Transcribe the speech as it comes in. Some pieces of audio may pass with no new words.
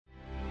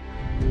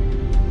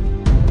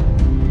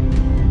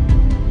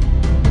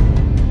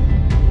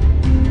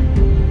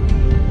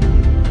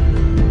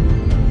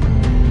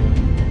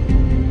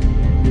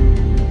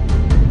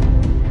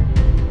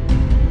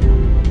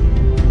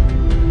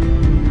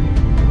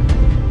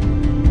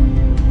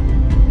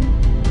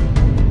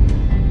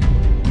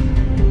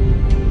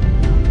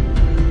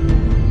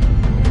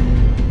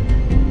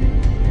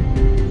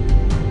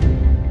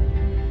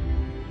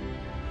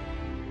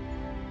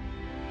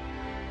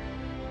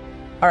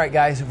All right,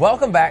 guys,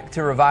 welcome back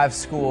to Revive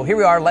School. Here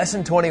we are,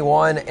 lesson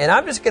 21, and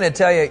I'm just going to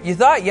tell you, you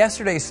thought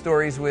yesterday's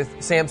stories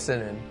with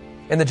Samson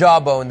and the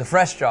jawbone, the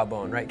fresh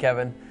jawbone, right,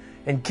 Kevin?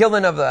 And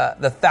killing of the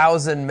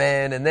 1,000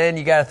 men, and then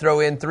you got to throw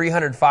in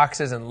 300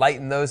 foxes and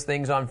lighting those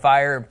things on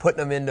fire and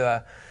putting them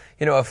into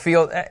a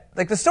field.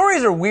 Like, the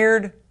stories are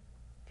weird.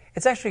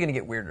 It's actually going to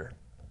get weirder.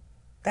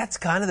 That's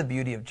kind of the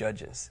beauty of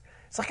Judges.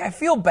 It's like, I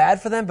feel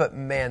bad for them, but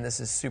man, this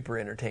is super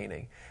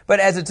entertaining. But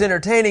as it's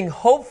entertaining,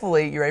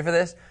 hopefully, you ready for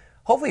this?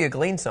 Hopefully you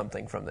glean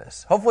something from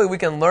this. Hopefully we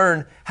can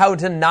learn how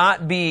to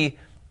not be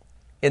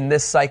in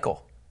this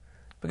cycle.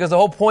 Because the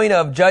whole point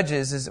of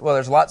Judges is, well,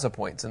 there's lots of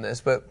points in this,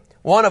 but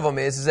one of them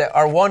is that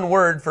our one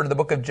word for the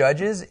book of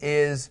Judges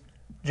is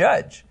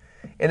judge.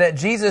 And that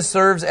Jesus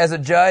serves as a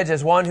judge,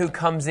 as one who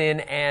comes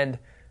in and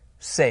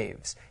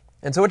saves.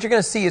 And so what you're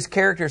going to see is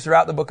characters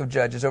throughout the book of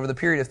Judges over the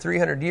period of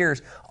 300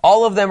 years.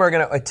 All of them are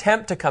going to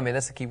attempt to come in.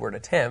 That's the key word,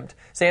 attempt.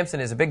 Samson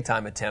is a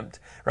big-time attempt,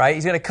 right?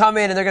 He's going to come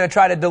in and they're going to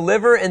try to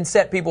deliver and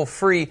set people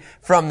free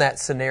from that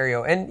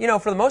scenario. And,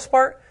 for the most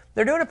part,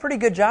 they're doing a pretty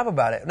good job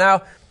about it.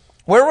 Now,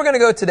 where we're going to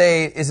go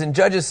today is in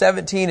Judges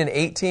 17 and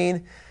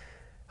 18.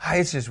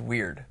 It's just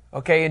weird.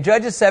 Okay, in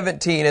Judges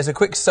 17, as a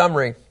quick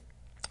summary,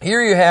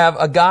 here you have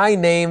a guy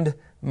named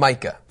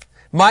Micah.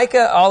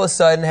 Micah all of a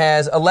sudden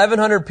has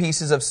 1,100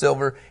 pieces of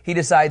silver he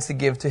decides to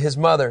give to his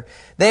mother.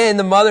 Then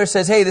the mother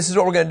says, hey, this is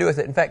what we're going to do with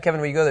it. In fact, Kevin,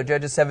 when you go there,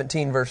 Judges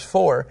 17, verse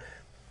 4,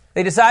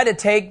 they decide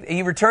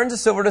he returns the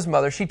silver to his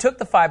mother. She took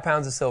the 5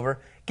 pounds of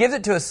silver, gives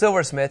it to a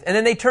silversmith, and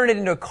then they turn it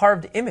into a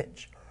carved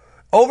image,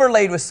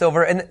 overlaid with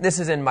silver, and this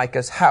is in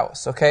Micah's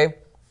house, okay?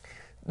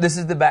 This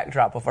is the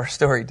backdrop of our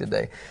story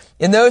today.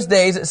 In those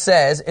days, it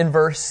says in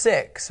verse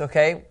 6,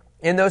 okay?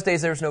 In those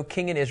days, there was no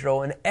king in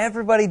Israel, and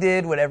everybody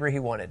did whatever he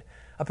wanted.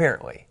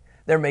 Apparently,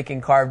 they're making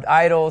carved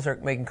idols or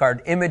making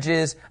carved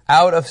images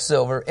out of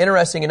silver.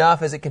 Interesting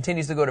enough, as it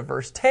continues to go to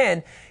verse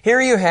 10, here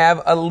you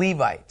have a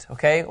Levite,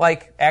 okay?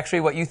 Like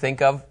actually what you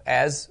think of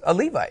as a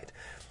Levite.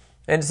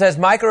 And it says,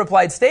 Micah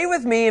replied, stay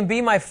with me and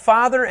be my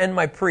father and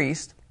my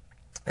priest,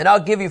 and I'll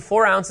give you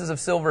 4 ounces of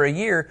silver a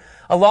year,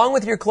 along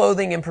with your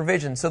clothing and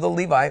provisions. So the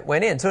Levite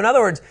went in. So in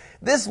other words,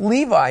 this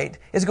Levite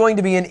is going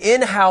to be an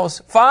in-house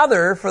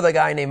father for the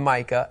guy named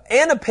Micah,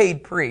 and a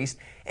paid priest,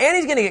 and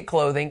he's going to get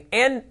clothing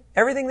and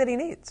everything that he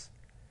needs.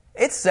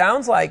 It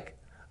sounds like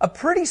a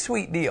pretty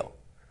sweet deal.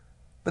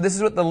 But this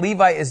is what the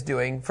Levite is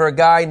doing for a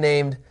guy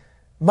named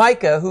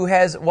Micah, who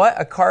has what?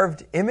 A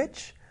carved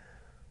image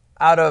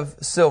out of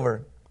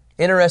silver.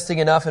 Interesting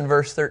enough, in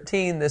verse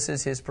 13, this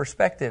is his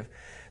perspective.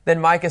 Then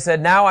Micah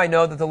said, now I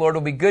know that the Lord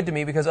will be good to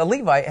me because a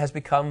Levite has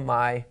become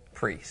my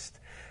priest.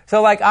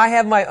 So like I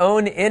have my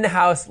own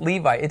in-house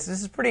Levite. This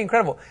is pretty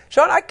incredible.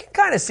 Sean, I can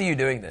kind of see you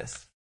doing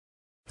this.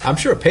 I'm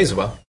sure it pays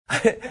well.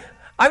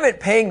 I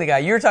meant paying the guy.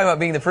 You were talking about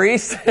being the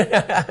priest.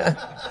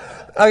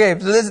 Okay,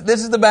 so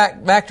this is the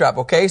backdrop,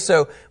 okay?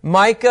 So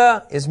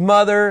Micah, his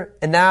mother,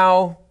 and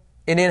now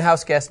an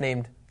in-house guest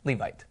named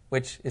Levite,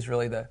 which is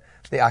really the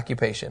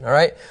occupation, all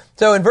right?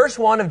 So in verse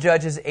 1 of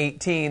Judges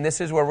 18, this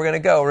is where we're going to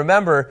go.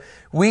 Remember,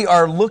 we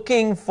are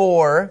looking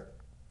for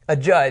a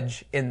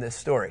judge in this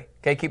story,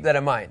 okay? Keep that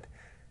in mind.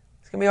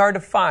 It's going to be hard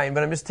to find,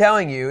 but I'm just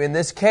telling you, in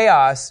this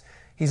chaos,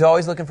 he's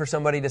always looking for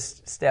somebody to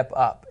step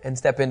up and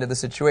step into the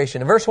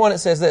situation. In verse 1 it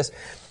says this,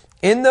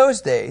 in those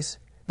days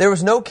there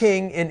was no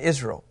king in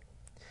Israel.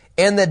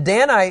 And the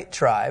Danite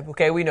tribe,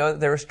 okay, we know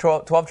that there was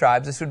 12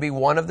 tribes. This would be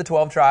one of the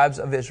 12 tribes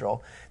of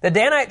Israel. The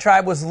Danite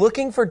tribe was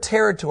looking for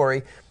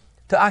territory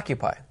to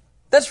occupy.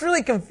 That's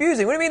really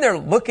confusing. What do you mean they're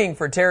looking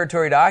for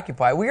territory to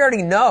occupy? We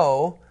already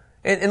know,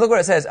 and look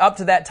what it says, up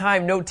to that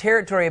time no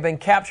territory had been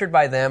captured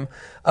by them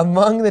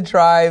among the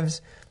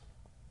tribes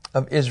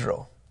of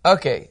Israel.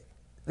 Okay.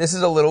 This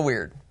is a little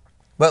weird,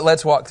 but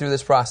let's walk through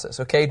this process,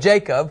 okay?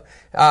 Jacob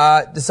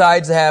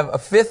decides to have a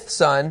 5th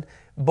son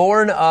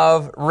born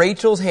of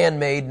Rachel's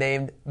handmaid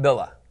named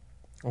Bilhah,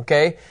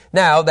 okay?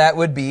 Now, that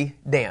would be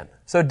Dan.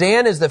 So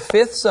Dan is the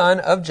 5th son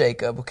of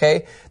Jacob,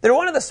 okay? They're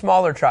one of the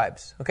smaller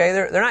tribes, okay?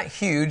 They're not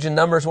huge in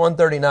Numbers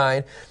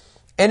 139.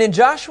 And in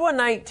Joshua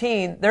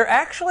 19, they're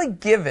actually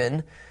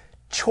given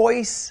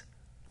choice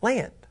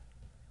land,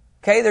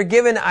 okay? They're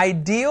given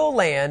ideal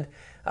land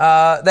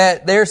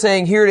that they're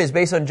saying, here it is,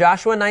 based on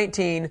Joshua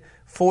 19,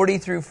 40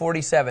 through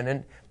 47.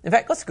 And in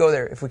fact, let's go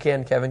there if we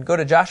can, Kevin. Go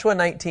to Joshua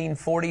 19,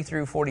 40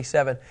 through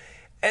 47.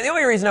 And the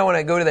only reason I want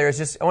to go to there is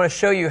just, I want to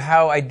show you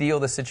how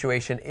ideal the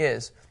situation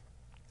is.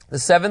 The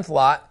 7th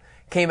lot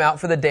came out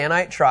for the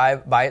Danite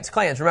tribe by its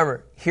clans.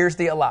 Remember, here's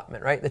the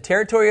allotment, right? The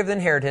territory of the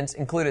inheritance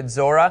included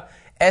Zorah,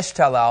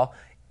 Eshtalal,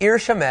 Ir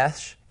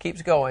Shemesh,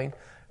 keeps going,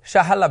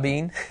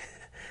 Shahalabin,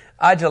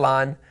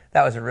 Ajalon,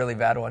 that was a really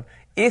bad one.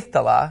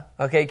 Ithala,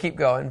 okay, keep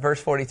going.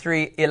 Verse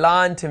 43,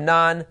 Elan,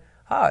 Timnan,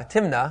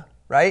 Timnah,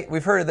 right?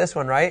 We've heard of this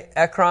one, right?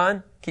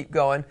 Ekron, keep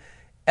going.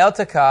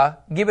 Eltekah,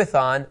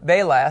 Gibbethon,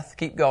 Baalath,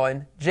 keep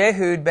going.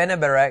 Jehud,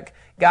 Beneberek,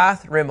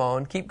 Gath,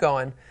 Rimmon, keep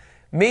going.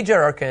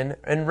 Mejararkan,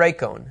 and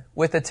Rakon,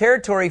 with the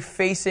territory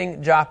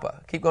facing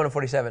Joppa. Keep going to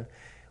 47.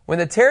 When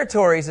the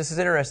territories, this is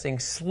interesting,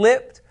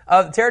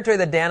 the territory of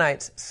the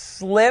Danites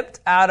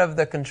slipped out of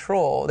their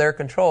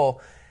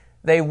control,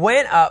 they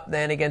went up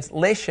then against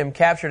Leshem,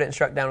 captured it, and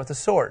struck down with a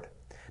sword.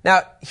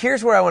 Now,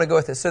 here's where I want to go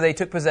with this. So they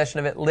took possession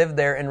of it, lived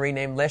there, and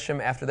renamed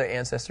Leshem after their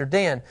ancestor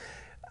Dan.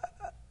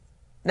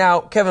 Now,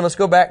 Kevin, let's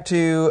go back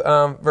to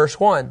verse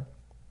 1.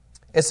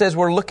 It says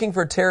we're looking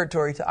for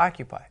territory to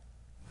occupy.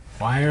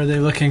 Why are they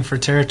looking for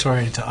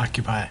territory to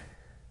occupy?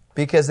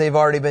 Because they've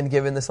already been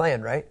given this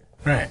land, right?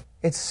 Right.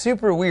 It's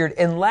super weird,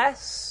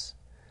 unless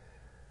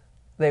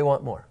they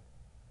want more.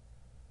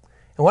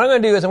 And what I'm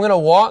going to do is I'm going to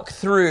walk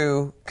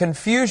through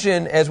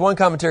confusion, as one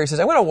commentary says,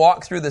 I'm going to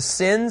walk through the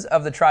sins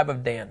of the tribe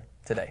of Dan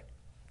today.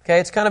 Okay,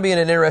 it's kind of being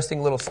an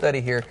interesting little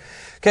study here.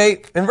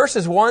 Okay, in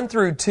verses 1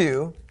 through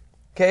 2,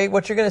 okay,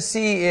 what you're going to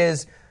see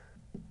is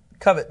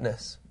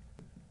covetousness.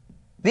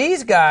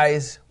 These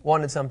guys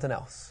wanted something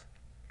else.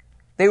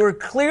 They were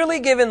clearly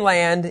given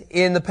land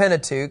in the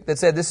Pentateuch that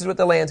said this is what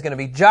the land's going to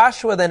be.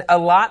 Joshua then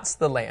allots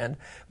the land.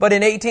 But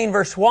in 18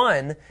 verse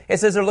 1, it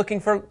says they're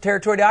looking for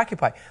territory to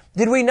occupy.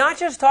 Did we not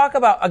just talk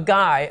about a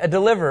guy, a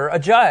deliverer, a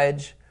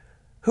judge,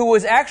 who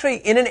was actually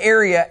in an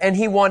area and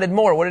he wanted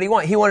more? What did he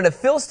want? He wanted a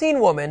Philistine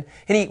woman,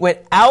 and he went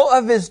out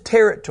of his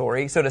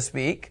territory, so to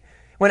speak,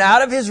 went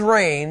out of his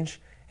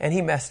range, and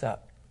he messed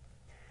up.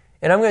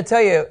 And I'm going to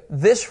tell you,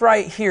 this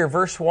right here,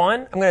 verse 1,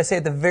 I'm going to say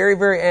at the very,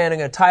 very end, I'm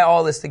going to tie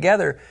all this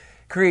together,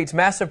 creates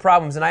massive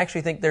problems, and I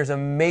actually think there's a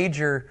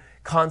major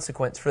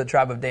consequence for the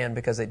tribe of Dan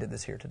because they did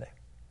this here today.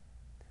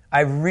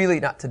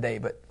 Not today,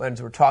 but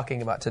as we're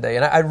talking about today.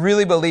 And I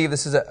really believe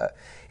this is it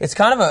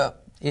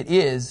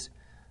is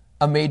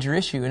a major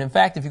issue. And in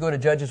fact, if you go to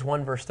Judges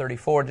 1 verse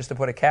 34, just to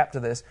put a cap to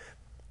this,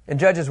 in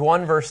Judges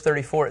 1 verse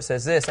 34, it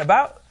says this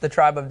about the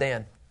tribe of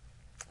Dan.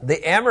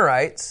 The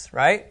Amorites,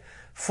 right,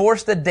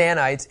 forced the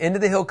Danites into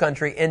the hill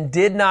country and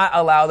did not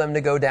allow them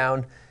to go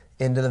down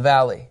into the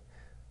valley.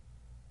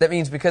 That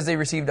means because they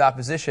received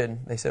opposition,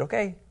 they said,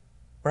 okay,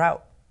 we're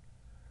out.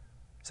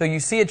 So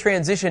you see a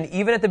transition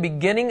even at the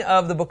beginning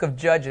of the book of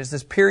Judges,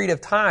 this period of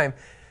time.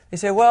 They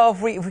say, well,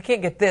 if we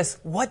can't get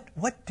this, what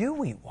do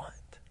we want?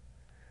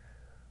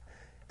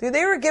 Dude,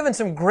 they were given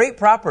some great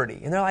property,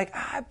 and they're like,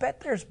 I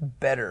bet there's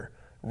better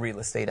real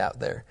estate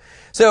out there.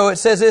 So it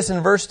says this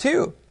in verse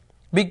 2.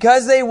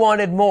 Because they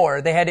wanted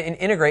more, they had to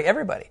integrate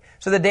everybody.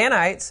 So the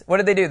Danites, what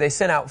did they do? They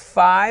sent out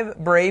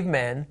 5 brave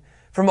men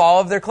from all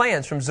of their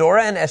clans, from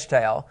Zorah and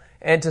Eshtaol,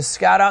 and to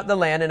scout out the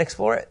land and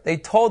explore it. They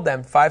told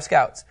them, 5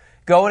 scouts,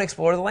 go and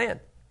explore the land.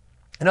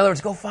 In other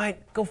words, go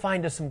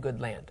find us some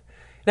good land.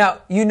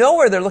 Now, you know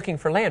where they're looking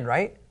for land,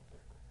 right?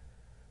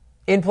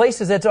 In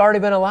places that's already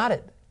been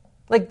allotted.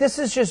 Like, this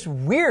is just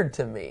weird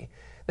to me.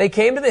 They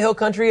came to the hill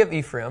country of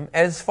Ephraim,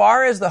 as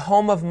far as the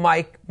home of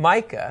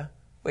Micah.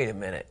 Wait a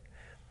minute.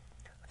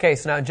 Okay,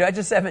 so now in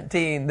Judges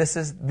 17, this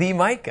is the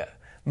Micah.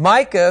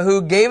 Micah,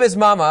 who gave his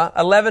mama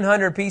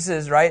 1,100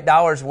 pieces, right,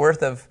 dollars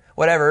worth of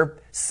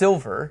whatever,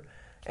 silver.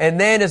 And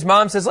then his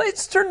mom says,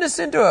 let's turn this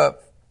into a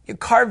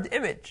carved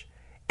image.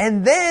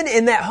 And then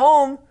in that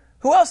home,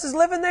 who else is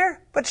living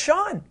there but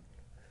Sean?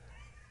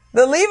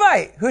 The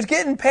Levite, who's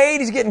getting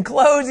paid, he's getting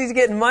clothes, he's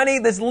getting money.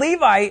 This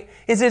Levite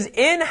is his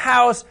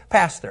in-house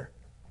pastor,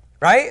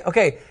 right?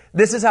 Okay,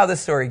 this is how this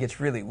story gets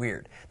really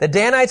weird. The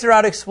Danites are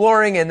out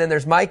exploring, and then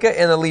there's Micah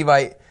and the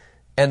Levite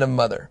and a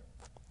mother.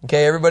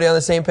 Okay, everybody on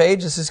the same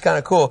page? This is kind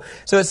of cool.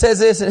 So it says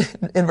this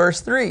in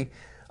verse 3.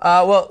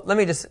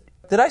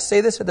 Did I say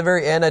this at the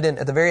very end? I didn't.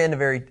 At the very end of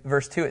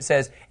verse 2, it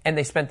says, and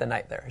they spent the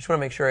night there. I just want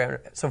to make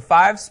sure. So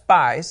 5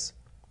 spies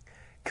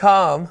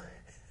come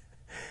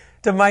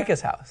to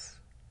Micah's house,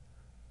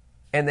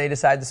 and they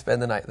decide to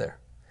spend the night there.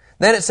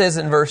 Then it says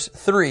in verse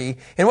 3,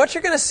 and what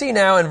you're going to see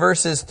now in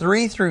verses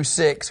 3 through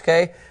 6,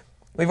 okay,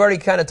 we've already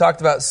kind of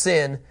talked about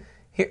sin.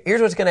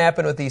 Here's what's going to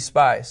happen with these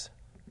spies.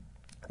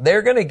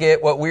 They're going to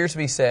get what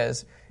Wiersbe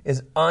says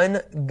is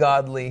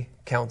ungodly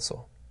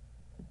counsel.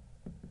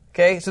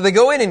 Okay, so they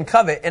go in and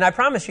covet, and I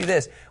promise you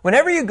this,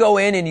 whenever you go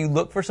in and you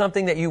look for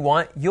something that you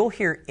want, you'll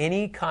hear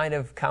any kind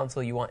of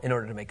counsel you want in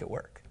order to make it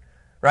work.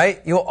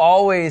 Right? You'll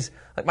always,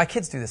 like my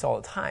kids do this all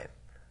the time.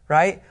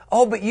 Right?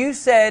 Oh, but you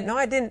said, no,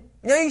 I didn't.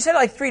 No, you said it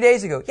like 3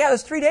 days ago. Yeah, it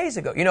was 3 days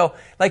ago. You know,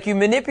 like you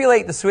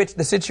manipulate the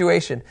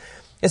situation.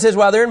 It says,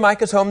 while they're in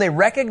Micah's home, they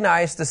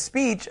recognize the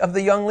speech of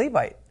the young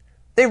Levite.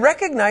 They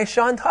recognize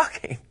Sean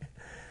talking.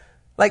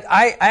 Like,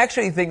 I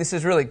actually think this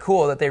is really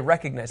cool that they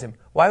recognize him.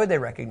 Why would they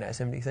recognize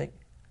him, do you think?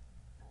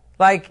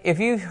 Like, if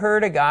you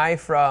heard a guy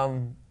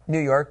from New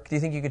York, do you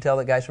think you could tell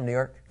that guy's from New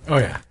York? Oh,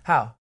 yeah.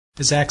 How?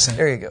 His accent.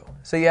 There you go.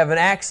 So you have an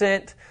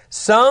accent,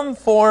 some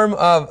form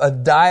of a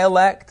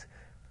dialect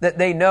that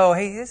they know,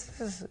 hey,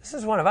 this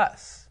is one of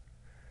us.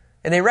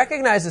 And they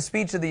recognized the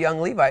speech of the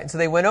young Levite, and so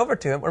they went over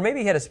to him, or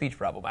maybe he had a speech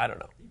problem, I don't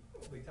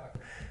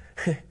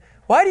know.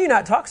 Why do you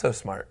not talk so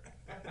smart?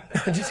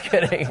 Just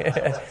kidding.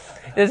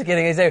 Just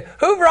kidding. He said,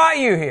 who brought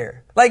you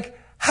here? Like,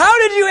 how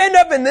did you end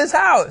up in this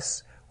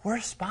house? We're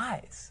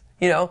spies.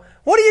 You know,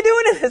 what are you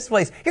doing in this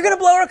place? You're going to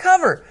blow our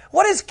cover.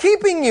 What is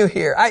keeping you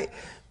here?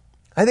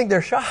 I think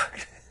they're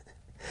shocked.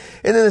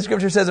 And then the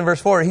scripture says in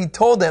verse 4, he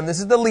told them, this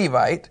is the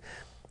Levite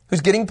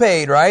who's getting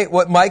paid, right?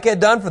 What Mike had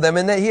done for them,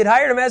 and that he had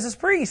hired him as his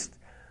priest.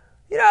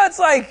 You know, it's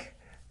like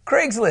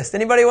Craigslist.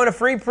 Anybody want a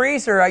free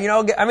priest? Or,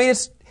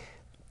 and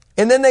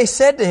then they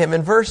said to him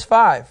in verse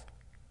 5,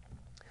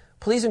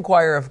 please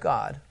inquire of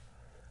God,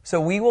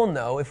 so we will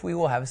know if we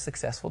will have a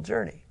successful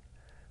journey.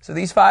 So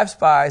these 5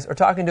 spies are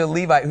talking to a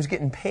Levite who's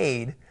getting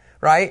paid,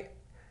 right?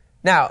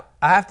 Now,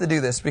 I have to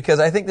do this because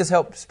I think this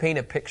helps paint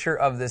a picture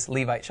of this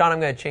Levite. Sean, I'm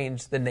going to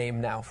change the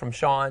name now from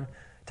Sean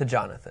to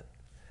Jonathan.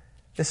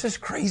 This is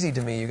crazy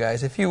to me, you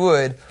guys. If you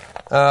would,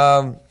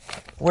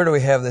 where do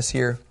we have this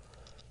here?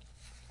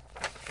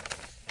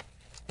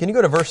 Can you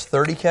go to verse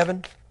 30,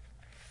 Kevin?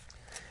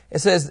 It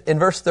says in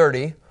verse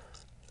 30,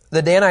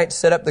 the Danites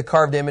set up the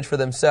carved image for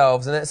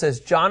themselves, and it says,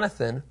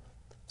 Jonathan,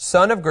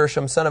 son of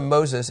Gershom, son of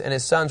Moses, and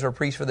his sons were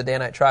priests for the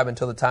Danite tribe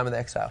until the time of the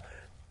exile.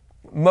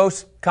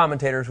 Most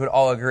commentators would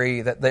all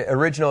agree that the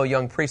original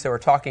young priest that we're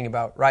talking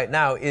about right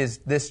now is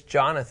this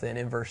Jonathan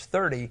in verse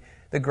 30,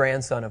 the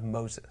grandson of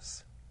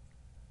Moses.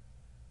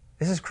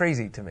 This is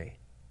crazy to me.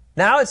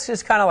 Now it's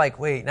just kind of like,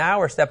 wait, now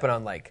we're stepping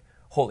on like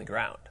holy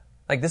ground.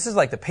 Like this is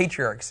like the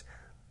patriarch's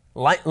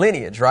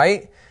lineage,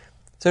 right?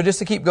 So just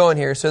to keep going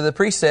here, so the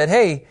priest said,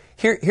 hey,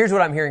 here's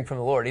what I'm hearing from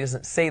the Lord. He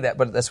doesn't say that,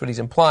 but that's what he's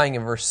implying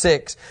in verse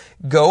 6.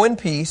 Go in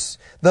peace.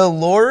 The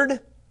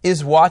Lord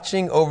is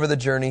watching over the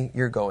journey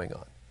you're going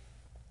on.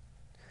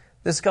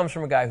 This comes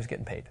from a guy who's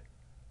getting paid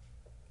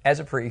as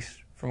a priest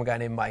from a guy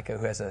named Micah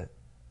who has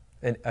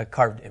a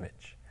carved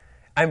image.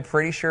 I'm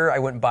pretty sure I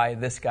wouldn't buy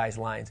this guy's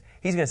lines.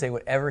 He's going to say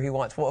whatever he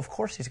wants. Well, of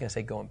course he's going to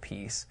say go in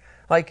peace.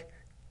 Like,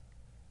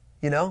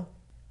 you know?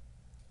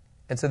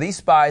 And so these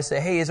spies say,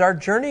 hey, is our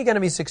journey going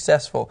to be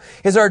successful?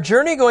 Is our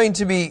journey going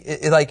to be,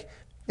 like,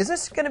 is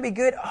this going to be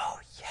good? Oh,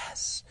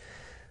 yes.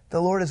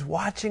 The Lord is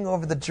watching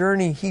over the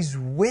journey. He's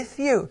with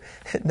you.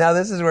 Now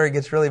this is where it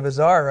gets really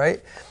bizarre,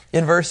 right?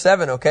 In verse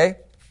 7, okay?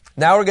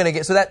 Now we're going to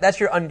get, so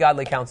that's your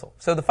ungodly counsel.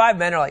 So the 5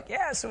 men are like,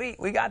 yeah, sweet,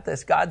 we got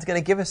this. God's going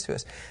to give us to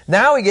us.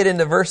 Now we get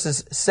into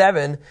verses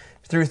 7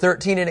 through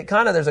 13, and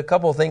there's a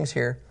couple things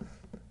here.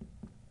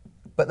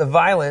 But the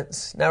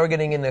violence, now we're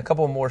getting into a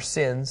couple more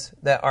sins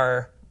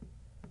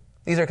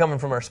these are coming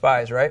from our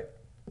spies, right?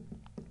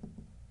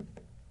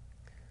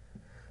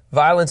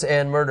 Violence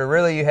and murder.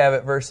 Really, you have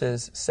it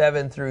verses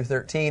 7 through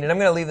 13. And I'm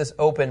going to leave this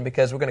open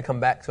because we're going to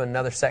come back to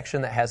another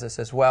section that has this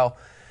as well.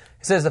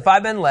 It says, the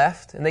 5 men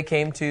left, and they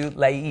came to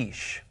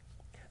Laish.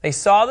 They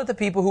saw that the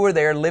people who were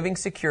there living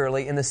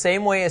securely in the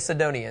same way as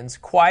Sidonians,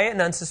 quiet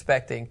and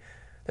unsuspecting.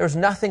 There was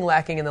nothing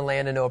lacking in the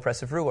land and no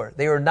oppressive ruler.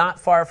 They were not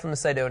far from the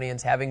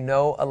Sidonians, having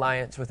no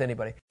alliance with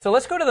anybody. So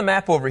let's go to the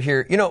map over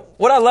here. You know,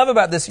 what I love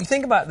about this, you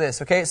think about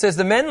this, okay? It says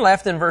the men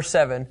left in verse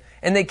 7,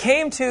 and they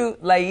came to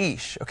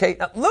Laish, okay?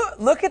 Now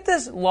look at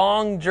this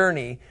long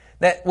journey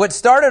that what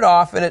started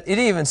off, and it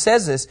even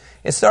says this,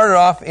 it started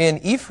off in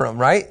Ephraim,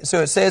 right?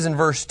 So it says in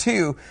verse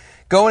 2,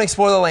 go and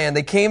explore the land.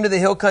 They came to the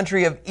hill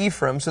country of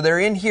Ephraim, so they're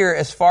in here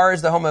as far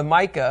as the home of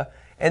Micah.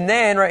 And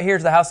then right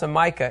here's the house of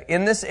Micah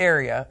in this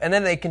area. And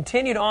then they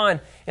continued on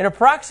in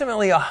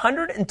approximately a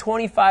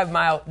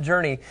 125-mile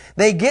journey.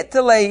 They get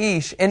to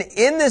Laish, and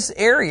in this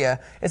area,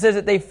 it says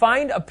that they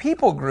find a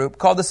people group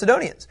called the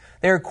Sidonians.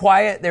 They're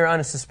quiet, they're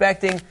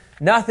unsuspecting,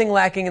 nothing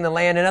lacking in the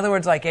land. In other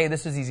words, like, hey,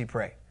 this is easy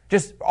prey.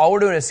 Just all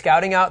we're doing is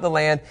scouting out the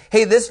land.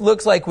 Hey, this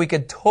looks like we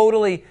could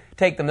totally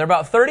take them. They're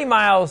about 30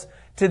 miles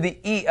to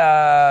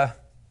the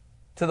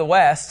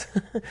west.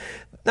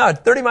 No,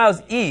 30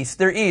 miles east.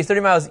 They're 30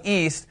 miles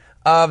east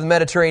of the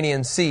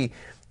Mediterranean Sea.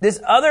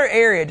 This other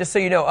area, just so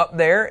you know, up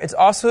there, it's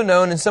also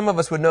known, and some of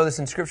us would know this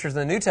in scriptures in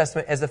the New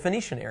Testament, as the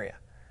Phoenician area.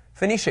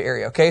 Phoenicia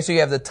area, okay? So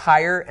you have the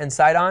Tyre and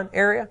Sidon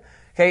area.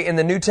 Okay, in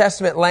the New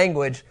Testament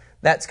language,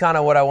 that's kind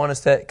of what I want us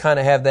to kind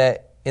of have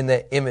that in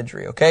the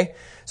imagery, okay?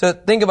 So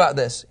think about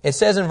this. It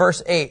says in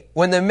verse 8,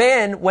 when the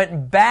men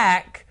went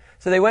back,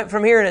 so they went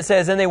from here, and it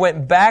says, then they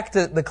went back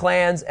to the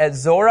clans at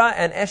Zorah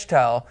and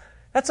Eshtaol.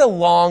 That's a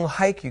long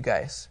hike, you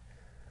guys.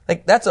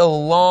 Like, that's a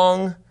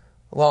long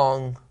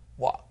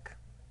walk.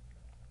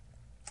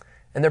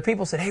 And their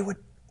people said, hey,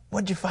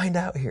 what'd you find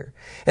out here?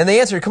 And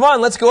they answered, come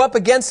on, let's go up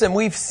against them.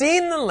 We've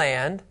seen the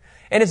land,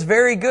 and it's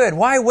very good.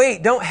 Why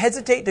wait? Don't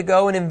hesitate to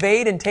go and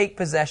invade and take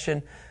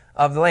possession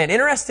of the land.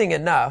 Interesting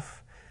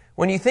enough,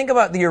 when you think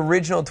about the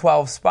original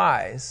 12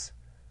 spies,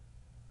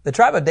 the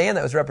tribe of Dan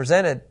that was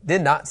represented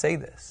did not say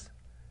this.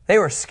 They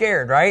were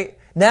scared, right?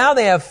 Now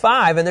they have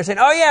 5, and they're saying,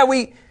 oh yeah,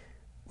 we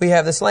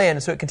have this land.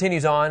 And so it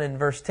continues on in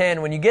verse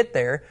 10. When you get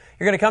there,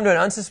 you're going to come to an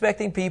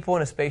unsuspecting people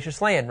in a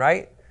spacious land,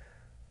 right?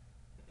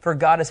 For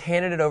God has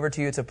handed it over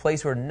to you. It's a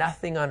place where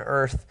nothing on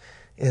earth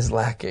is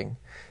lacking.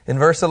 In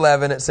verse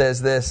 11, it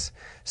says this,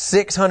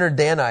 600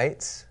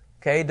 Danites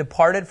okay,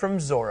 departed from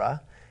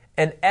Zorah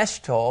and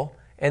Eshtaol,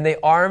 and they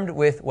armed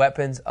with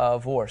weapons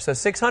of war. So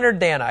 600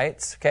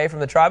 Danites, okay, from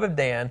the tribe of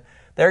Dan,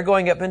 they're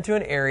going up into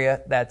an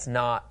area that's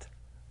not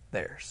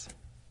theirs.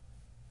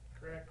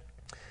 Correct.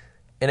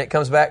 And it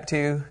comes back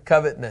to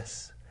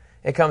covetousness.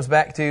 It comes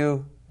back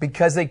to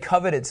because they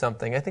coveted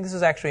something. I think this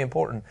is actually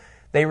important.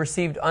 They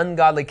received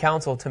ungodly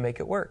counsel to make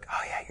it work. Oh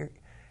yeah,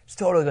 it's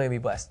totally going to be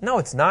blessed. No,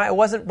 it's not. It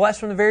wasn't blessed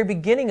from the very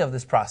beginning of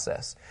this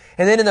process.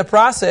 And then in the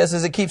process,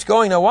 as it keeps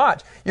going, now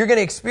watch, you're going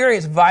to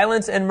experience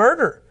violence and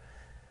murder.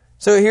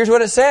 So here's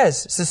what it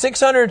says. So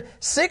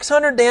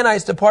 600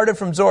 Danites departed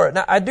from Zorah.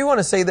 Now, I do want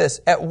to say this.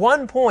 At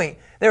one point,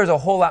 there was a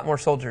whole lot more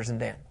soldiers in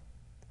Dan.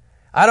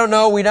 I don't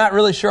know. We're not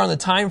really sure on the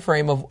time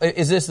frame of,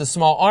 is this the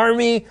small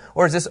army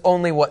or is this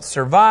only what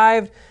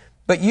survived?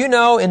 But you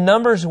know, in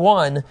Numbers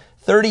 1,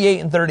 38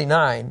 and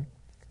 39,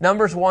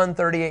 Numbers 1,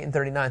 38 and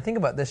 39, think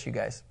about this, you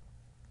guys.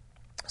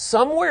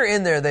 Somewhere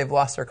in there, they've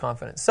lost their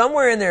confidence.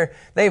 Somewhere in there,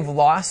 they've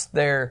lost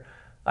their,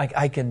 like,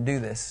 I can do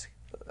this.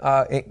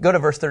 Go to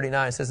verse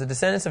 39. It says, the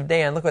descendants of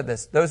Dan, look at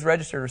this. Those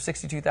registered were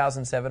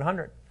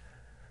 62,700.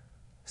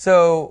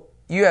 So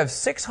you have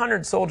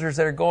 600 soldiers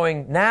that are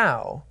going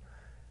now.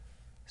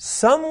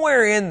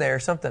 Somewhere in there,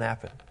 something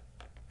happened.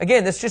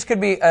 Again, this just could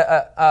be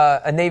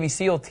a Navy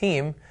SEAL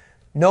team.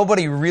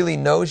 Nobody really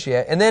knows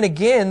yet. And then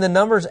again, the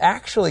numbers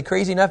actually,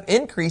 crazy enough,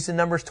 increase in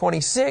Numbers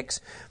 26,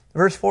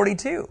 verse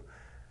 42.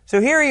 So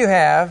here you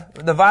have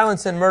the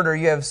violence and murder.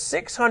 You have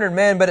 600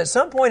 men, but at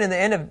some point in the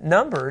end of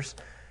Numbers,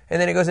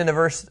 and then it goes into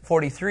verse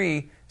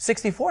 43,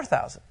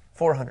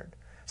 64,400.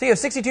 So you have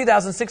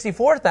 62,000,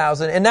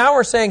 64,000, and now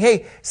we're saying,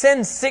 hey,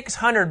 send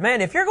 600 men.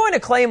 If you're going to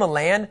claim a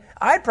land,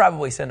 I'd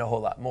probably send a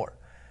whole lot more.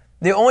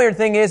 The only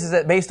thing is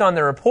that based on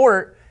the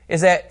report,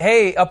 is that,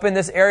 hey, up in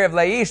this area of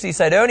Laish, these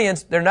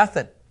Sidonians, they're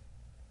nothing.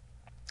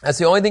 That's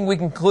the only thing we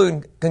can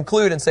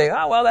conclude and say,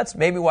 oh, well, that's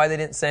maybe why they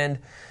didn't send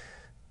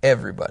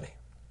everybody.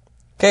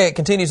 Okay, it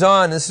continues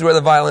on. This is where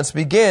the violence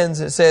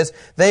begins. It says,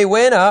 they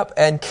went up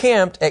and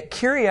camped at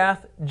Kiriath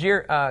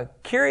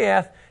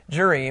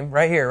Jearim,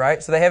 right here,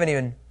 right? So they haven't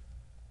even,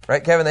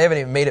 right, Kevin? They haven't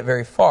even made it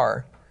very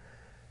far.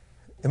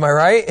 Am I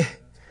right?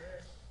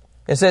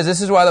 It says,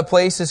 this is why the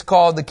place is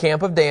called the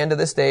Camp of Dan to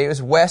this day. It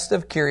was west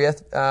of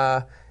Kiriath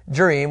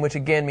Jearim, which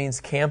again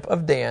means Camp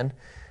of Dan.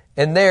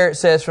 And there it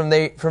says, from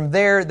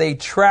there they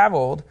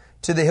traveled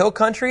to the hill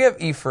country of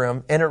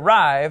Ephraim and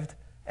arrived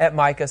at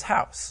Micah's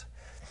house.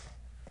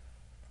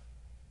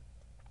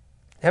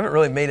 Haven't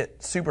really made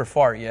it super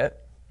far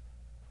yet,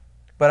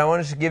 but I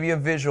wanted to give you a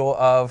visual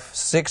of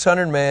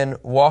 600 men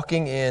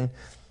walking in,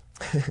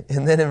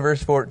 and then in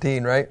verse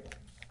 14, right?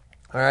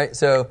 All right,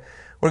 so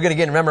we're going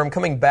to remember, I'm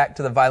coming back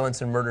to the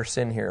violence and murder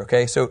sin here,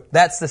 okay? So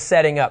that's the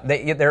setting up.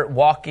 They're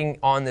walking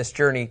on this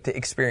journey to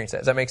experience that.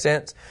 Does that make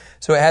sense?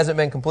 So it hasn't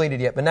been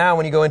completed yet. But now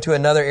when you go into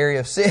another area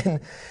of sin,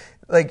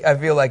 like I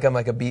feel like I'm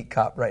like a beat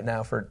cop right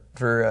now for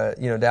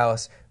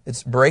Dallas.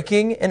 It's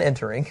breaking and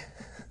entering.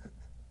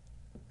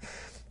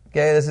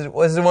 Okay, this is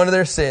one of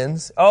their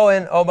sins. Oh,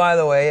 and by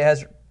the way, it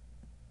has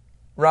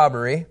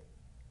robbery.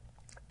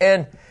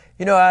 And,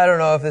 I don't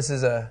know if this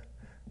is a,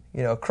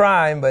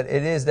 crime, but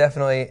it is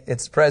definitely,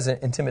 it's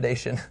present,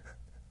 intimidation.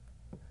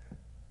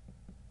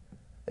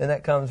 And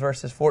that comes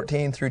verses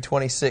 14 through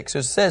 26. So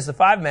it says, the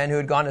 5 men who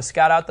had gone to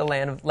scout out the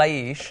land of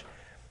Laish,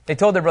 they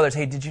told their brothers,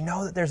 hey, did you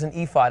know that there's an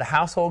ephod,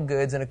 household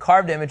goods, and a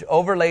carved image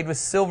overlaid with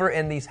silver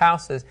in these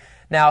houses?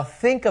 Now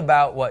think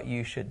about what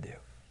you should do.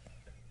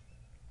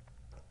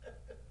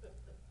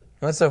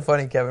 What's so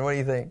funny, Kevin? What do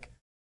you think?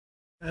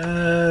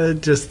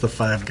 Just the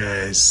 5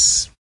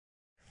 guys.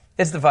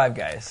 It's the 5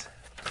 guys.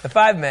 The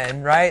 5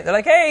 men, right? They're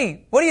like,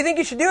 hey, what do you think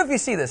you should do if you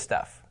see this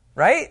stuff?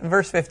 Right? In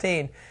verse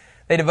 15,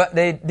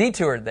 they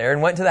detoured there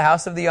and went to the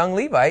house of the young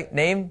Levite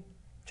named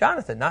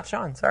Jonathan, not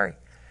Sean, sorry,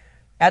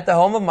 at the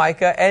home of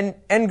Micah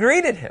and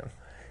greeted him.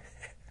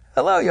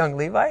 Hello, young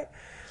Levite.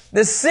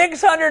 The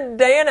 600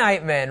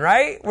 Danite men,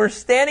 right, were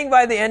standing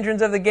by the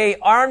entrance of the gate,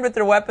 armed with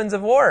their weapons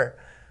of war.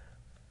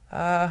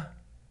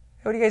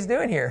 What are you guys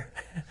doing here?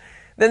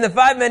 Then the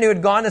 5 men who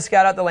had gone to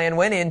scout out the land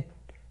went in.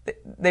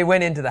 They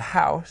went into the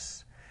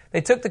house. They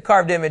took the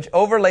carved image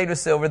overlaid with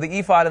silver, the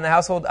ephod and the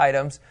household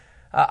idols,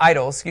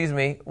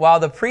 while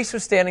the priest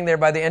was standing there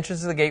by the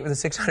entrance of the gate with the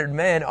 600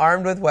 men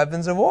armed with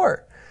weapons of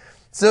war.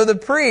 So the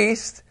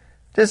priest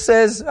just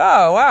says,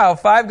 oh, wow,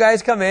 5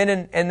 guys come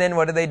in, and then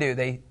what do?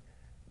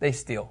 They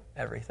steal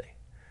everything.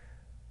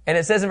 And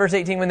it says in verse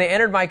 18, when they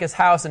entered Micah's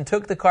house and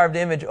took the carved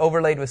image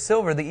overlaid with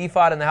silver, the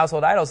ephod and the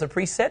household idols, the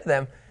priest said to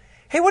them,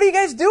 hey, what are you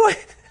guys doing?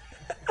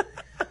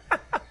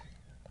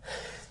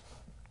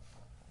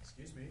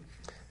 Excuse me.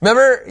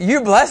 Remember,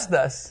 you blessed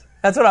us.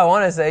 That's what I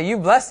want to say. You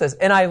blessed us.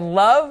 And I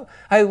love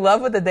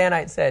what the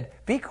Danites said.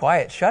 Be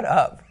quiet. Shut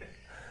up.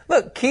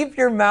 Look, keep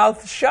your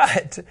mouth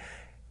shut.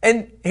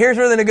 And here's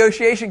where the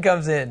negotiation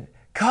comes in.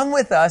 Come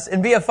with us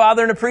and be a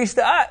father and a priest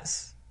to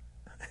us.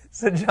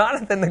 So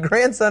Jonathan, the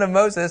grandson of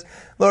Moses,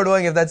 Lord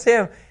willing, if that's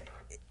him,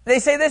 they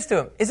say this to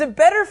him. Is it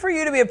better for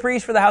you to be a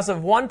priest for the house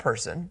of one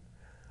person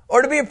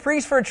or to be a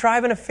priest for a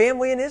tribe and a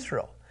family in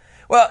Israel?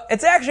 Well,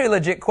 it's actually a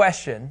legit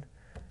question.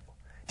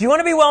 Do you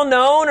want to be well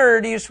known,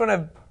 or do you just want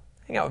to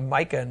hang out with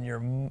Micah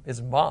and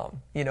his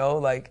mom?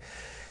 And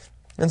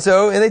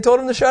they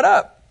told him to shut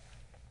up.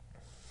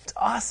 It's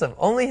awesome.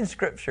 Only in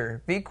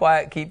Scripture. Be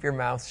quiet, keep your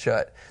mouth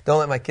shut. Don't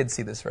let my kids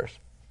see this verse.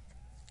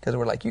 Because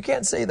we're like, you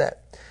can't say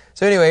that.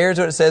 So anyway, here's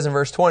what it says in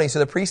verse 20. So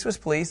the priest was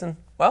pleased and,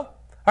 well,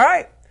 all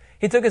right.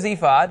 He took his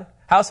ephod,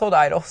 household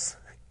idols,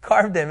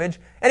 carved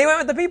image, and he went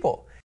with the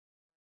people.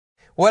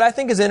 What I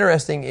think is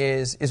interesting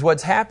is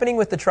what's happening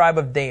with the tribe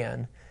of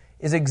Dan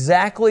is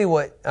exactly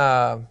what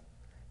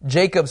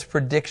Jacob's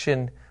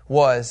prediction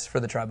was for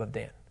the tribe of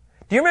Dan.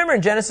 Do you remember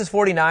in Genesis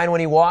 49 when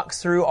he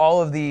walks through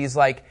all of these,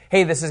 like,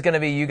 hey, this is going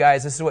to be you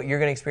guys, this is what you're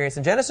going to experience.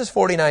 In Genesis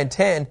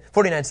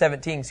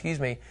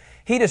 49:17,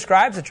 he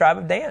describes the tribe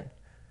of Dan.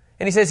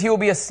 And he says, he will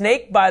be a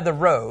snake by the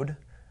road,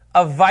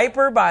 a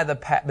viper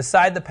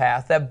beside the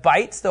path that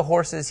bites the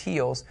horse's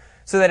heels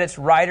so that its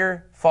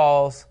rider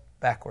falls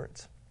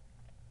backwards.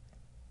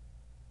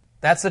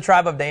 That's the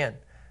tribe of Dan.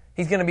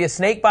 He's going to be a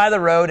snake by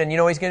the road, and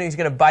he's going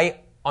to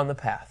bite on the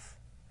path.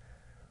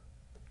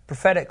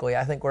 Prophetically,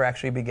 I think we're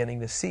actually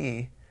beginning to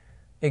see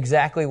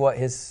exactly what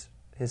his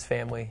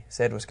family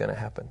said was going to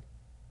happen.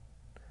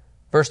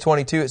 Verse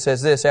 22, it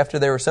says this, after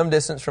they were some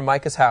distance from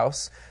Micah's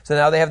house, so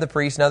now they have the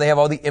priest, now they have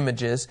all the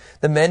images,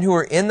 the men who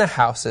were in the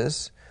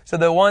houses, so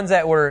the ones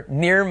that were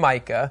near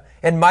Micah,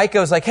 and Micah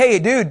was like, hey,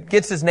 dude,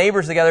 gets his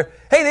neighbors together,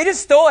 hey, they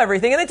just stole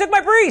everything and they took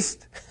my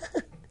priest.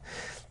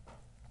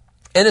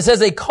 And it says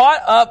they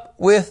caught up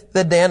with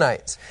the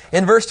Danites.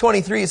 In verse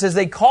 23, it says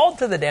they called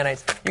to the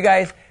Danites. You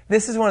guys,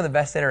 this is one of the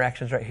best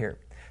interactions right here.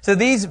 So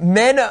these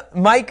men,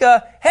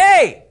 Micah,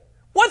 hey,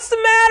 what's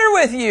the matter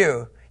with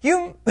you?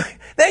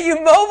 That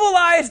you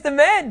mobilized the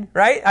men,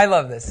 right? I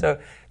love this. So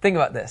think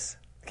about this.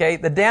 Okay,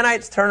 the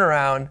Danites turn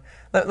around.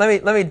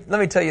 Let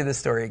me tell you this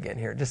story again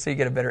here, just so you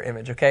get a better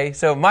image. Okay,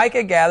 so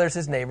Micah gathers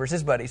his neighbors,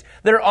 his buddies.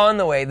 They're on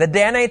the way. The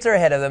Danites are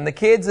ahead of them. The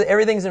kids,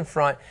 everything's in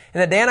front,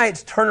 and the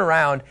Danites turn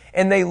around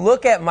and they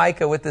look at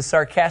Micah with this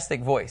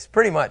sarcastic voice,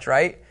 pretty much,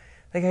 right?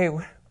 Like, hey,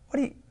 what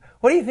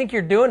do you think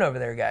you're doing over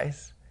there,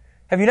 guys?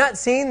 Have you not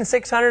seen the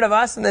 600 of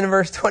us? And then in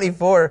verse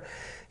 24,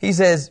 he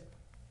says,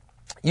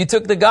 you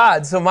took the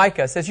gods. So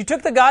Micah says, you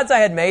took the gods I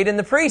had made and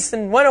the priests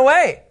and went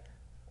away.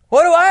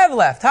 What do I have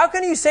left? How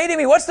can you say to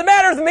me, what's the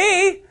matter with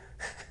me?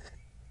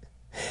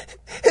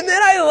 And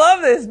then I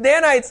love this.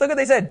 Danites, look what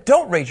they said.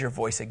 Don't raise your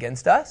voice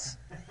against us.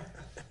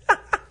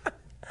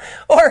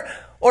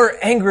 or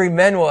angry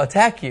men will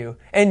attack you,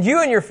 and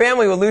you and your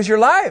family will lose your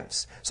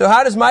lives. So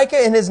how does Micah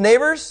and his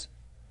neighbors?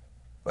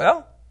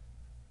 Well,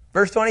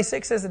 verse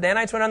 26 says the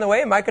Danites went on the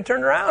way and Micah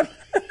turned around.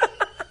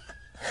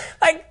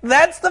 Like,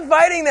 that's the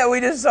fighting that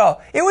we just saw.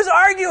 It was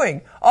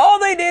arguing. All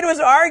they did was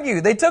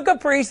argue. They took a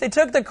priest, they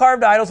took the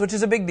carved idols, which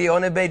is a big deal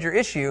and a major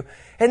issue.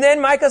 And then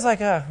Micah's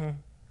like,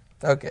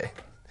 okay.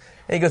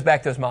 And he goes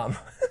back to his mom.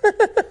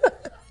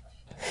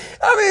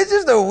 I mean, it's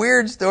just a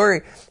weird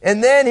story.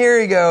 And then here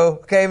we go.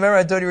 Okay, remember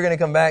I told you we're going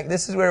to come back.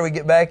 This is where we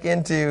get back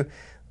into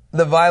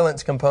the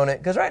violence component.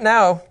 Because right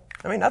now,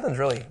 I mean, nothing's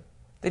really,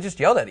 they just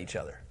yelled at each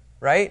other.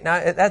 Right?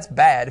 Now, that's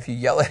bad if you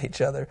yell at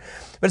each other.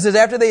 But it says,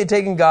 after they had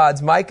taken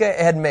gods Micah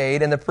had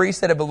made and the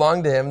priests that had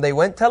belonged to him, they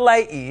went to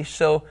Laish.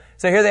 So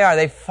here they are.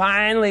 They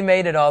finally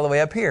made it all the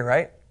way up here,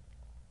 right?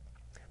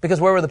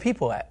 Because where were the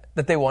people at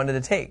that they wanted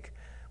to take?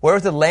 Where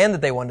was the land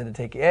that they wanted to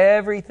take?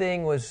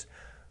 Everything was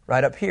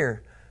right up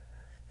here.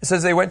 It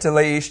says they went to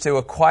Laish to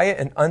a quiet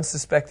and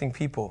unsuspecting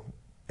people,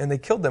 and they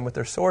killed them with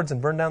their swords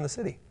and burned down the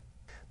city.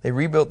 They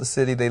rebuilt the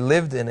city. They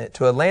lived in it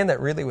to a land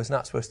that really was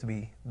not supposed to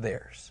be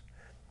theirs.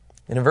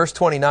 And in verse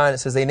 29, it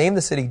says they named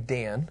the city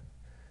Dan.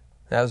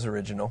 That was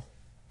original,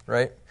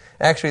 right?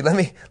 Actually, let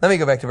me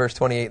go back to verse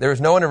 28. There was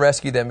no one to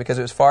rescue them because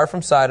it was far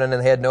from Sidon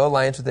and they had no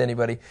alliance with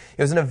anybody.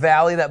 It was in a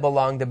valley that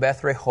belonged to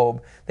Beth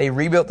Rehob. They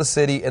rebuilt the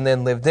city and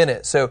then lived in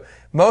it. So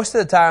most of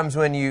the times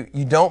when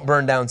you don't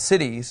burn down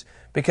cities,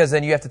 because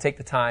then you have to take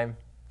the time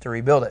to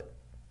rebuild it.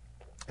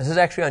 This is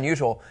actually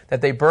unusual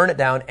that they burn it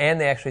down and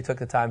they actually took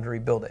the time to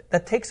rebuild it.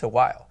 That takes a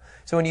while.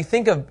 So when you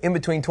think of in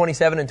between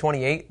 27 and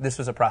 28, this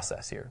was a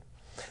process here.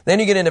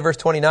 Then you get into verse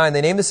 29. They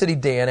named the city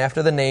Dan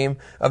after the name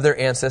of their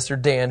ancestor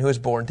Dan, who was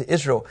born to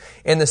Israel.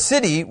 And the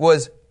city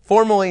was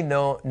formerly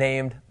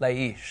named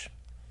Laish.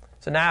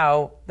 So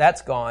now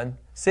that's gone.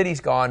 City's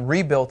gone.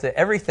 Rebuilt it.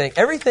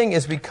 Everything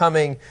is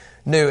becoming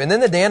new. And then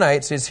the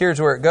Danites, here's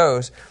where it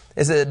goes,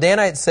 is that the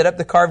Danites set up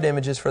the carved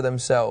images for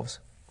themselves.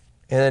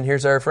 And then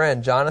here's our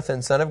friend,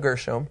 Jonathan, son of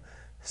Gershom,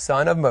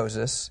 son of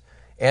Moses,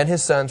 and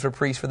his sons were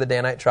priests for the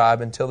Danite tribe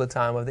until the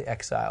time of the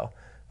exile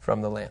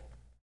from the land.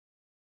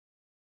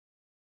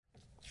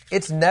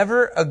 It's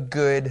never a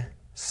good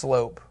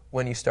slope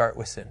when you start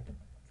with sin.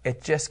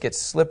 It just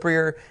gets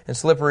slipperier and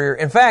slipperier.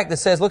 In fact, it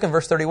says, look in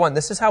verse 31,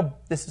 this is how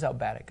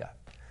bad it got.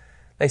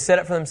 They set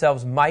up for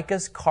themselves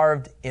Micah's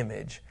carved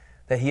image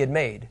that he had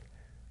made,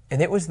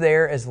 and it was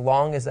there as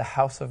long as the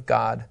house of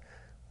God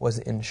was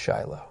in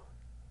Shiloh.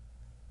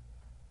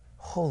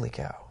 Holy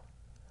cow.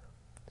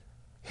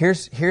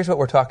 Here's what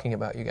we're talking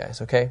about, you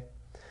guys, okay?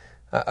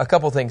 A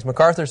couple things.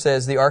 MacArthur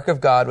says the ark of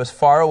God was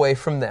far away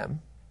from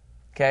them,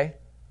 okay?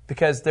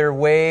 because they're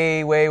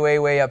way, way, way,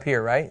 way up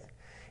here, right?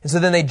 And so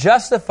then they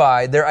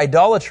justified their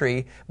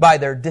idolatry by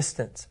their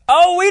distance.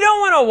 Oh, we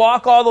don't want to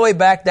walk all the way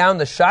back down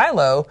to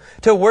Shiloh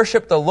to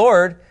worship the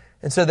Lord.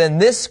 And so then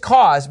this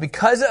caused,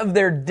 because of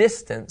their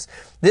distance,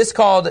 this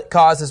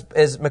caused,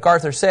 as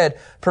MacArthur said,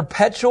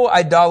 perpetual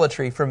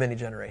idolatry for many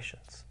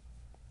generations.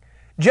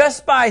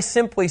 Just by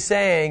simply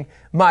saying,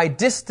 my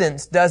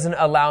distance doesn't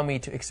allow me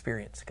to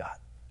experience God.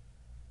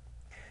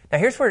 Now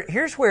here's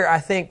where I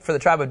think for the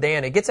tribe of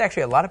Dan, it gets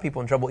actually a lot of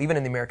people in trouble, even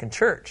in the American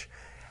church.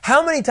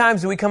 How many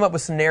times do we come up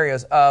with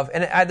scenarios of,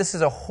 and this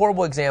is a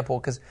horrible example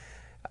because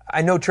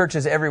I know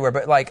churches everywhere,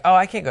 but like, oh,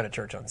 I can't go to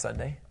church on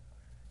Sunday.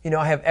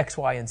 I have X,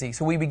 Y, and Z.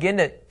 So we begin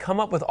to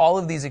come up with all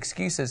of these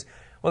excuses.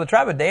 Well, the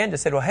tribe of Dan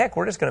just said, well, heck,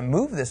 we're just going to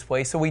move this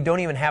way so we don't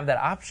even have that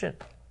option.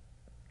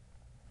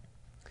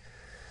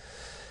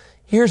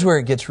 Here's where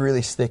it gets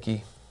really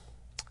sticky.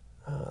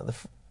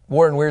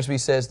 Warren Wiersbe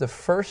says the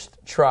first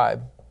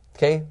tribe,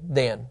 okay,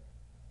 Dan,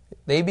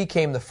 they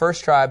became the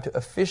first tribe to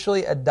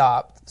officially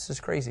adopt, this is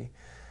crazy,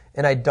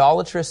 an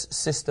idolatrous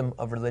system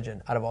of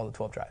religion out of all the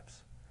 12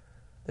 tribes.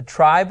 The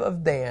tribe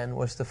of Dan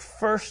was the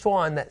first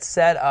one that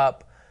set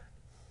up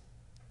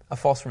a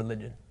false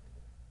religion.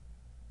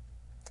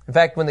 In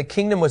fact, when the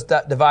kingdom was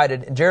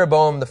divided,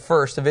 Jeroboam the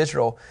first of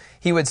Israel,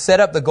 he would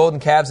set up the golden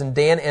calves in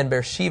Dan and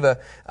Beersheba,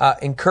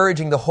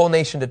 encouraging the whole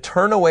nation to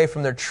turn away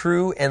from their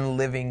true and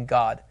living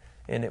God.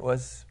 And it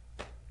was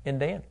in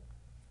Dan.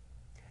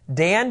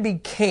 Dan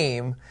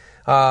became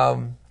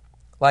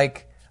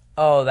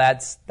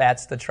that's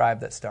the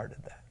tribe that started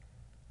that.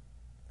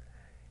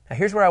 Now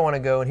here's where I want to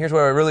go, and here's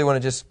where I really want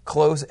to just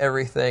close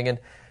everything. And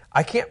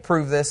I can't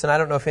prove this, and I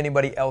don't know if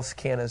anybody else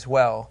can as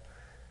well.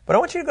 But I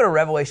want you to go to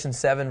Revelation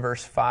 7,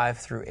 verse 5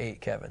 through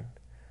 8, Kevin.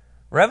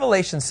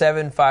 Revelation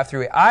 7, 5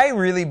 through 8. I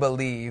really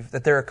believe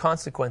that there are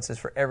consequences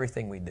for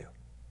everything we do.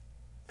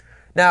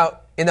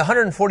 Now, in the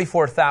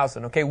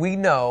 144,000, okay, we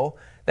know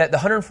that the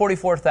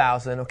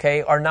 144,000,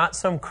 okay, are not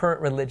some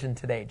current religion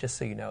today, just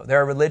so you know.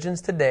 There are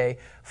religions today,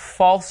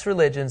 false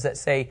religions that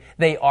say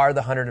they are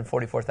the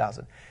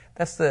 144,000.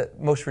 That's the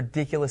most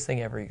ridiculous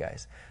thing ever, you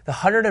guys. The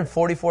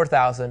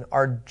 144,000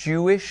 are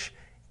Jewish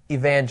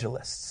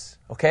evangelists,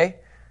 okay,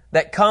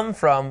 that come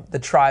from the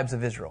tribes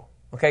of Israel,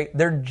 okay?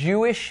 They're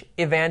Jewish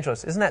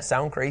evangelists. Doesn't that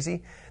sound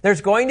crazy?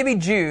 There's going to be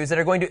Jews that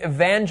are going to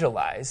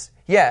evangelize,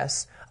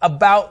 yes,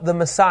 about the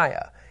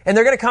Messiah. And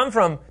they're going to come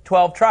from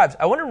 12 tribes.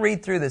 I want to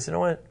read through this, and I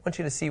want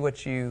you to see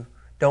what you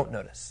don't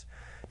notice.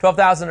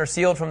 12,000 are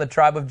sealed from the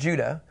tribe of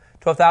Judah.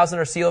 12,000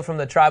 are sealed from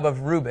the tribe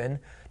of Reuben.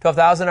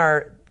 12,000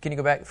 are, can you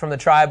go back, from the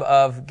tribe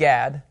of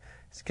Gad.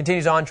 It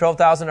continues on,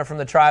 12,000 are from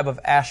the tribe of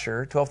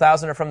Asher.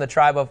 12,000 are from the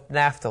tribe of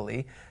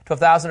Naphtali.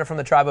 12,000 are from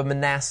the tribe of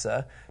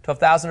Manasseh.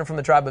 12,000 are from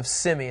the tribe of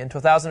Simeon.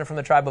 12,000 are from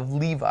the tribe of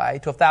Levi.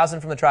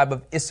 12,000 from the tribe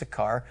of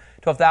Issachar.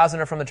 12,000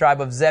 are from the tribe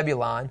of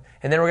Zebulun.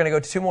 And then we're going to go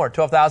to two more.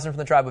 12,000 from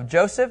the tribe of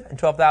Joseph and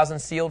 12,000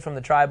 sealed from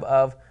the tribe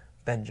of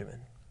Benjamin.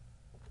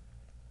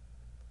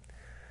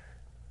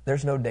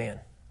 There's no Dan.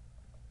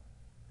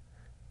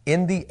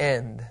 In the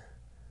end,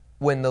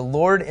 when the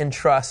Lord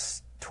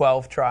entrusts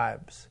 12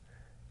 tribes,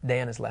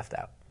 Dan is left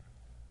out.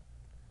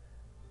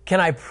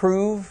 Can I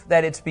prove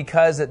that it's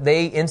because that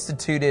they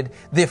instituted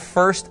the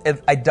first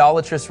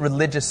idolatrous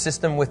religious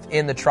system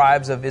within the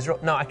tribes of Israel?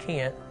 No, I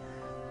can't.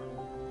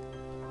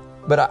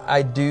 But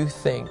I do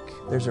think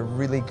there's a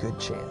really good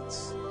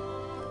chance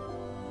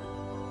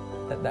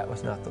that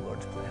was not the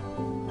Lord's plan.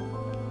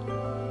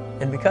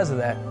 And because of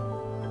that,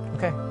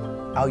 okay,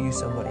 I'll use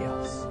somebody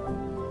else.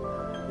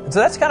 And so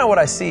that's kind of what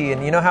I see.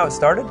 And you know how it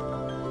started?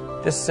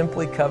 Just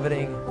simply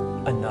coveting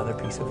another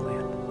piece of land.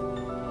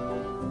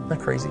 Isn't that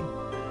crazy?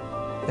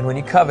 And when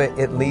you covet,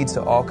 it leads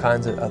to all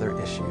kinds of other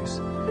issues.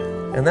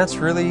 And that's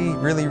really,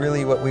 really,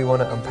 really what we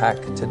want to unpack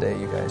today,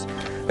 you guys.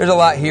 There's a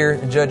lot here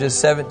in Judges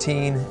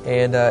 17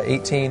 and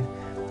 18.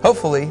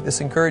 Hopefully,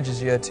 this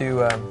encourages you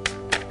to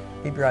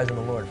keep your eyes on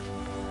the Lord,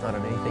 not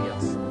on anything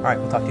else. All right,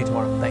 we'll talk to you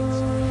tomorrow.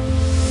 Thanks.